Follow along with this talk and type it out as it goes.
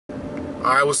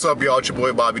Alright, what's up, y'all? It's your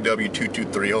boy Bobby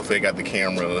W223. Hopefully I got the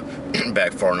camera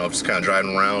back far enough. Just kind of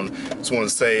driving around. Just want to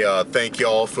say thank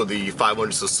y'all for the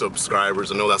 500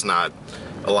 subscribers. I know that's not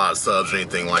a lot of subs or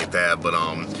anything like that, but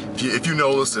if you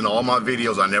notice in all my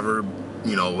videos, I never,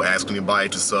 ask anybody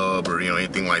to sub or,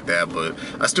 anything like that, but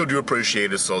I still do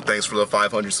appreciate it, so thanks for the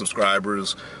 500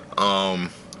 subscribers. I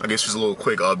guess just a little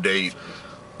quick update.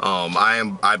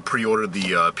 I pre-ordered the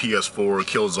PS4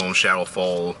 Killzone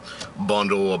Shadowfall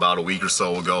bundle about a week or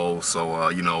so ago. So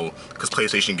because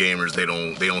PlayStation gamers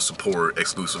they don't support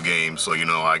exclusive games. So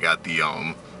I got the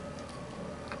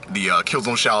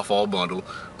Killzone Shadowfall bundle,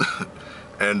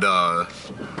 and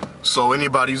so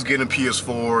anybody who's getting a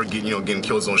PS4, getting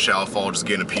Killzone Shadowfall, just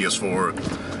getting a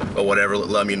PS4 or whatever,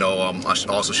 let me know. I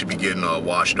also should be getting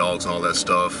Watch Dogs and all that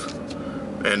stuff.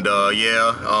 And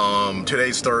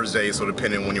today's Thursday, so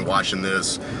depending on when you're watching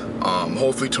this,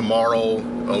 hopefully tomorrow,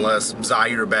 unless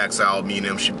Zaire backs out, me and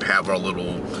him should have our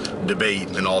little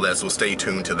debate and all that, so stay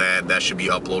tuned to that. That should be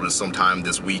uploaded sometime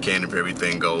this weekend if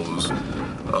everything goes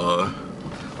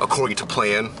according to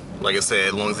plan. Like I said,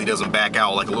 as long as he doesn't back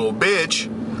out like a little bitch,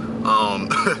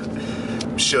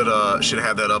 should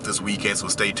have that up this weekend, so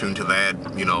stay tuned to that.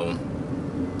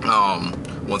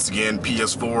 Once again,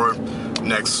 PS4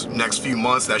 next few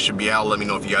months, that should be out. Let me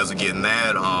know if you guys are getting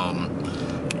that.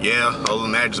 Yeah, other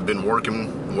than that, just been working,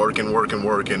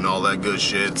 all that good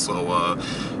shit. So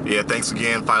yeah, thanks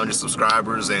again, 500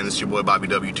 subscribers, and it's your boy Bobby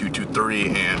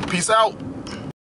W223, and peace out.